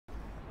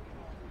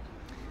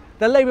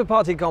The Labour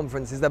Party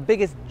conference is the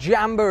biggest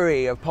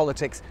jamboree of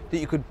politics that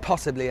you could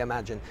possibly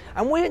imagine.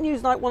 And we at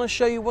Newsnight want to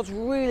show you what's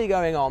really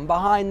going on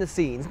behind the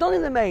scenes, not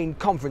in the main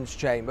conference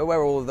chamber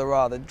where all of the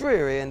rather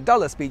dreary and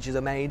duller speeches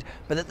are made,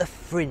 but at the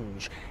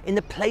fringe, in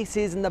the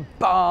places and the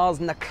bars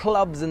and the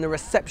clubs and the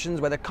receptions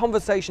where the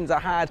conversations are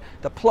had,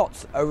 the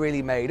plots are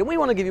really made. And we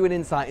want to give you an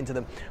insight into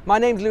them. My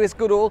name's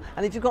Goodall,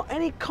 and if you've got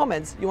any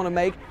comments you want to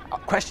make,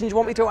 questions you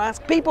want me to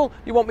ask, people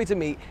you want me to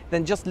meet,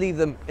 then just leave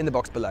them in the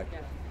box below.